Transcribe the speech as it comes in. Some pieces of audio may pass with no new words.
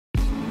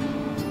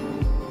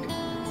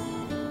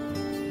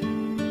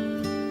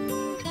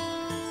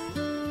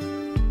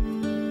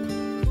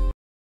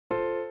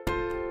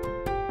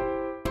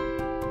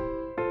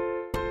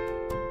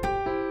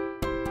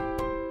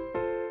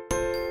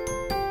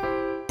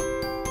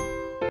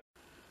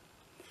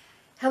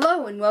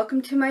Hello and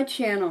welcome to my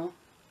channel.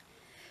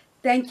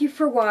 Thank you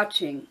for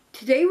watching.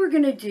 Today we're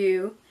going to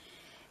do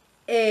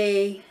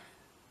a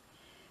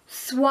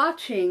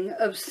swatching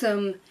of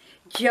some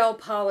gel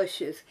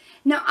polishes.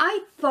 Now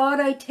I thought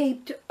I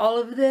taped all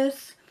of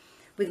this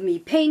with me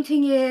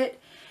painting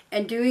it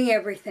and doing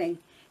everything.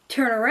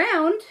 Turn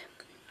around,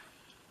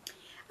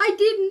 I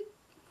didn't.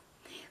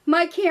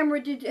 My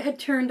camera had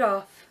turned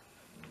off.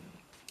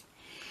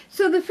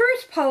 So the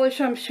first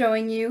polish I'm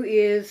showing you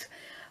is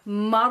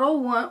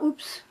Model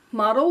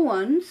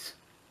 1's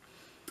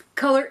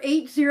color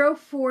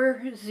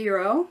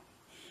 8040.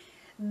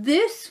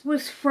 This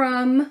was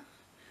from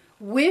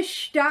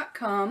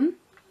wish.com,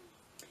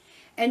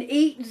 and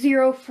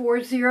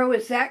 8040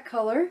 is that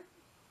color.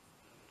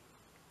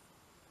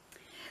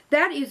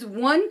 That is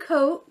one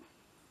coat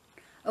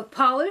of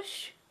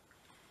polish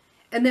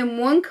and then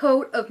one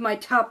coat of my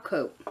top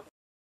coat.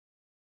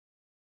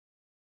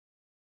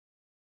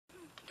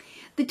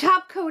 The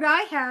top coat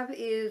I have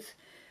is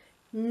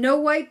no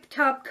wipe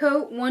top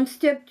coat, one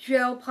step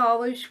gel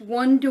polish,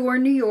 one door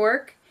New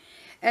York,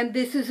 and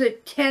this is a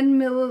 10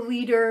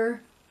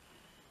 milliliter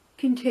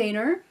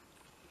container.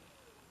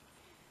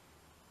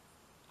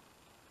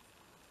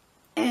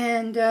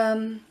 And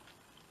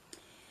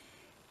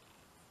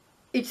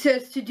it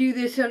says to do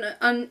this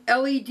on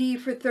LED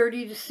for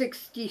 30 to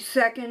 60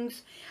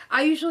 seconds.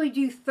 I usually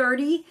do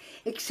 30,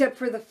 except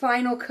for the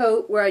final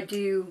coat where I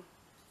do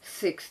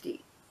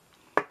 60.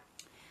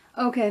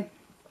 Okay.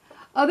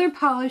 Other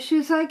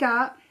polishes I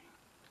got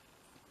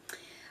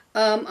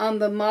on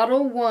the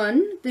Model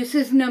 1. This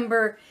is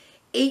number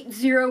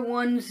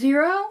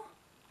 8010,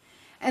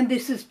 and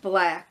this is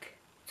black.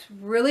 It's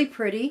really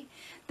pretty.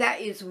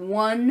 That is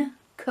one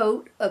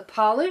coat of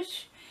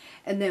polish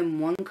and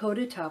then one coat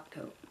of top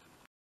coat.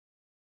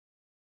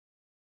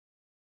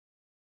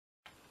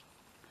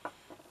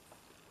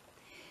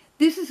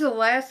 This is the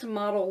last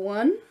Model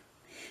 1.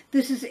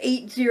 This is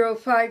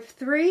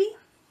 8053.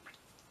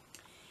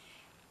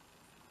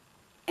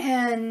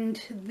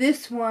 And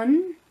this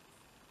one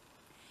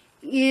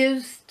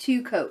is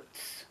two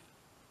coats.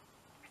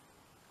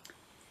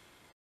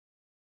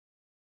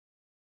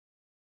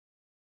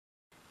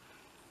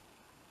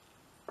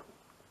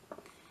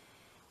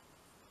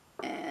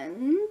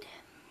 And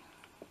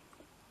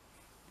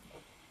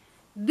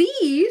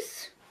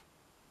these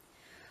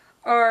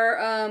are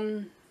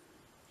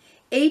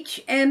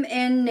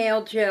HMN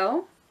nail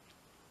gel.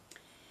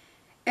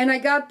 And I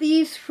got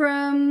these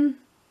from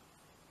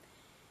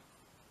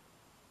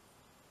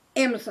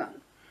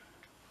Amazon.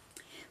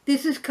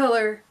 This is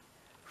color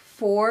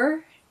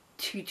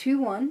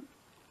 4221.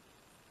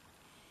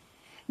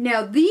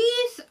 Now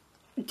these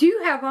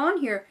do have on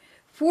here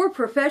for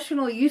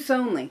professional use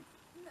only,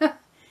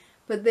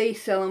 but they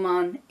sell them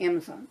on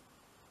Amazon.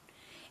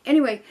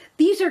 Anyway,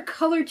 these are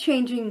color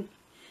changing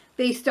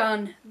based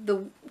on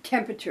the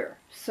temperature.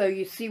 So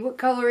you see what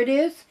color it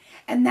is,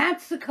 and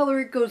that's the color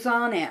it goes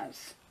on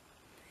as.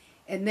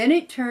 And then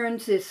it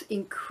turns this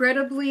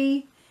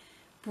incredibly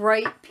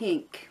bright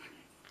pink.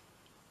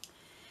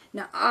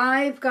 Now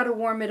I've got to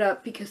warm it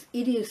up because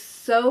it is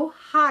so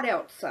hot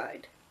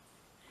outside.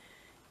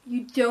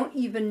 You don't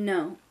even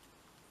know.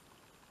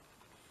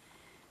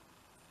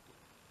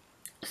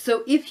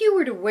 So if you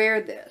were to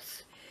wear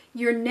this,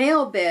 your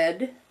nail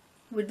bed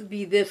would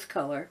be this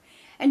color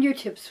and your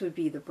tips would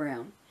be the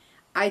brown.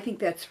 I think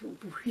that's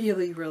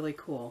really, really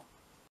cool.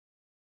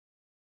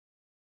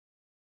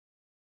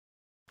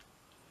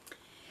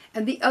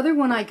 And the other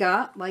one I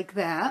got like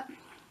that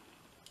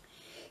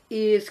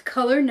is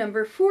color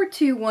number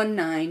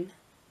 4219,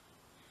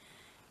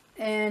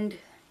 and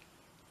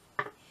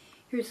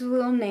here's a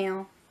little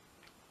nail,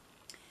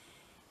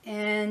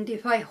 and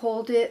if I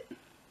hold it,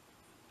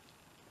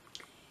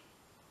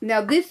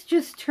 now this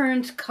just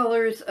turns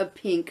colors of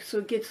pink, so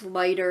it gets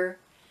lighter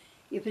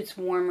if it's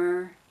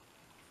warmer.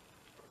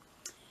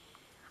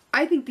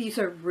 I think these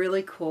are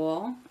really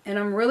cool, and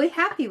I'm really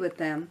happy with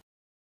them.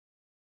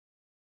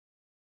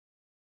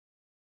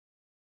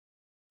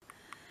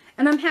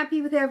 And I'm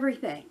happy with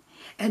everything.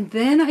 And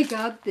then I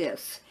got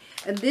this.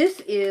 And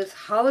this is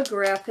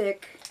holographic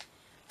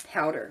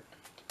powder.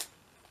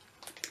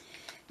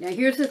 Now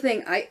here's the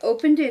thing. I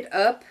opened it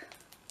up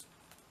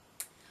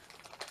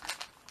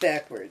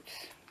backwards.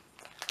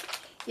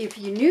 If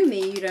you knew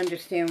me, you'd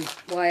understand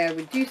why I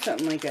would do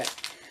something like that.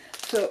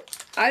 So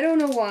I don't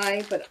know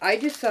why, but I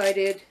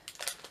decided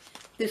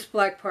this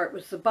black part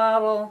was the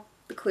bottle.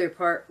 The clear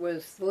part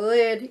was the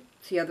lid.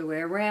 It's the other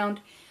way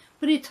around.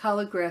 But it's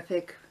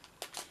holographic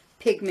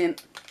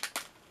pigment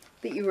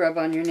that you rub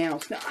on your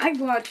nails. Now, I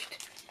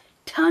watched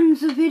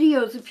tons of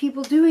videos of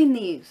people doing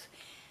these,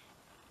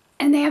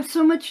 and they have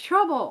so much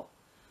trouble.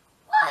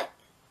 What?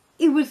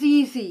 It was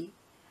easy.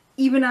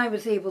 Even I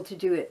was able to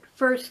do it.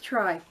 First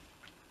try.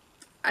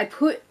 I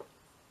put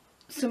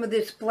some of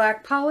this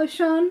black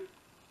polish on.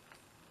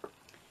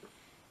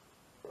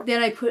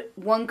 Then I put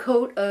one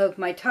coat of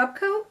my top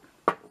coat.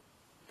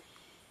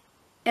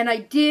 And I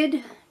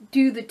did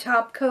do the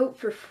top coat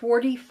for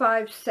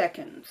 45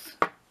 seconds.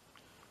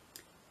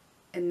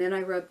 And then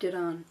I rubbed it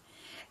on.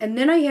 And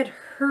then I had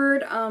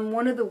heard on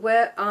one of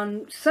the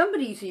on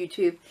somebody's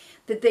YouTube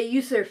that they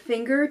use their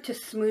finger to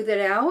smooth it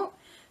out.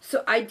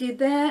 So I did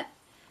that.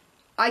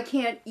 I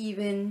can't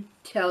even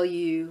tell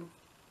you.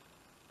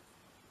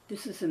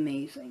 This is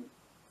amazing.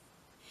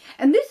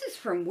 And this is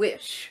from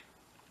Wish.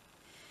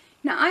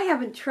 Now, I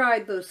haven't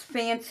tried those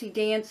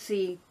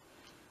fancy-dancy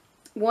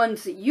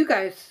ones that you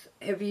guys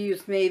have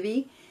used,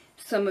 maybe,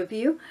 some of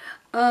you.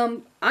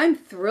 I'm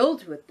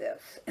thrilled with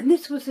this. And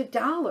this was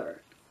 $1.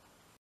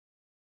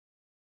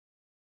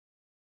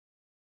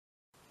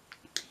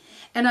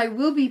 And I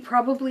will be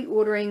probably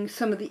ordering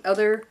some of the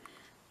other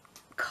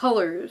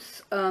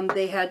colors.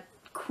 They had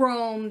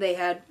chrome, they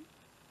had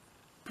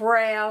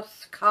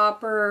brass,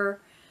 copper,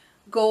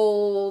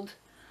 gold.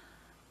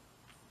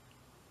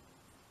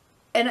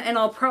 And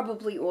I'll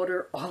probably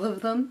order all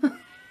of them.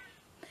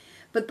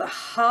 But the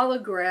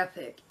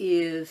holographic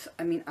is,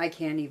 I mean, I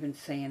can't even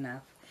say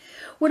enough.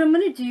 What I'm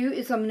going to do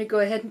is I'm going to go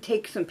ahead and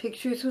take some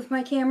pictures with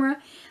my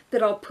camera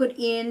that I'll put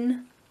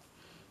in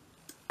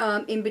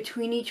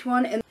between each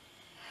one.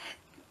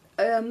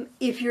 And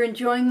if you're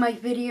enjoying my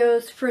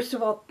videos, first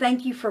of all,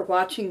 thank you for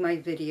watching my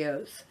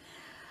videos.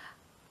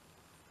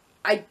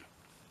 I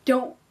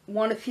don't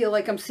want to feel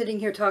like I'm sitting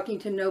here talking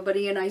to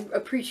nobody, and I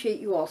appreciate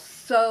you all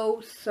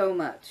so, so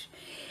much.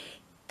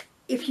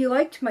 If you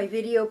liked my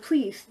video,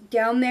 please,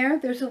 down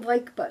there's a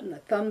like button, a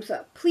thumbs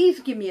up. Please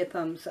give me a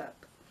thumbs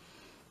up.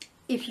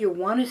 If you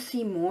want to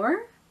see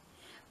more,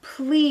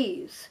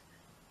 please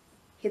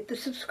hit the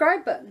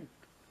subscribe button.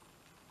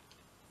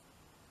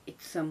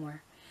 It's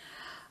somewhere.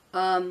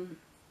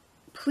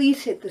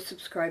 Please hit the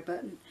subscribe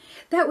button.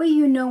 That way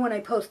you know when I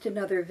post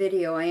another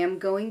video. I am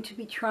going to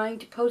be trying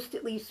to post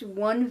at least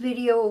one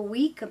video a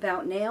week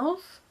about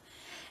nails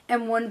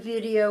and one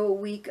video a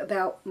week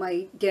about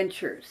my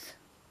dentures.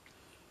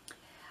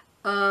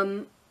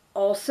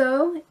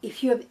 Also,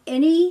 if you have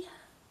any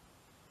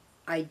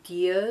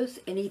ideas,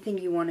 anything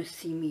you want to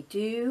see me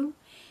do,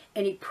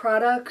 any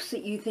products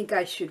that you think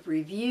I should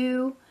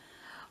review,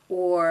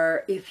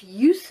 or if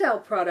you sell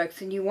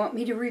products and you want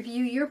me to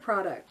review your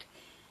product,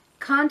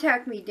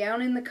 contact me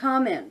down in the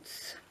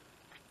comments.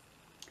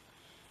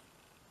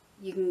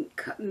 You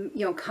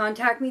can,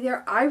 contact me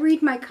there. I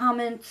read my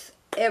comments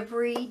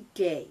every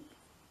day.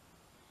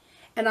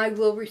 And I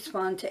will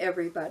respond to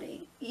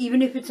everybody,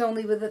 even if it's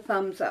only with a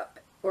thumbs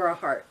up or a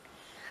heart.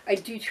 I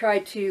do try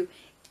to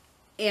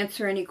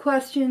answer any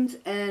questions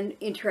and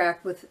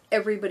interact with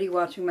everybody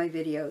watching my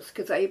videos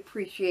because I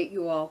appreciate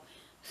you all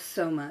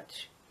so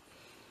much.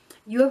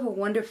 You have a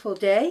wonderful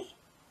day,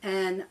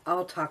 and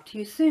I'll talk to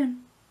you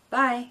soon.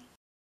 Bye.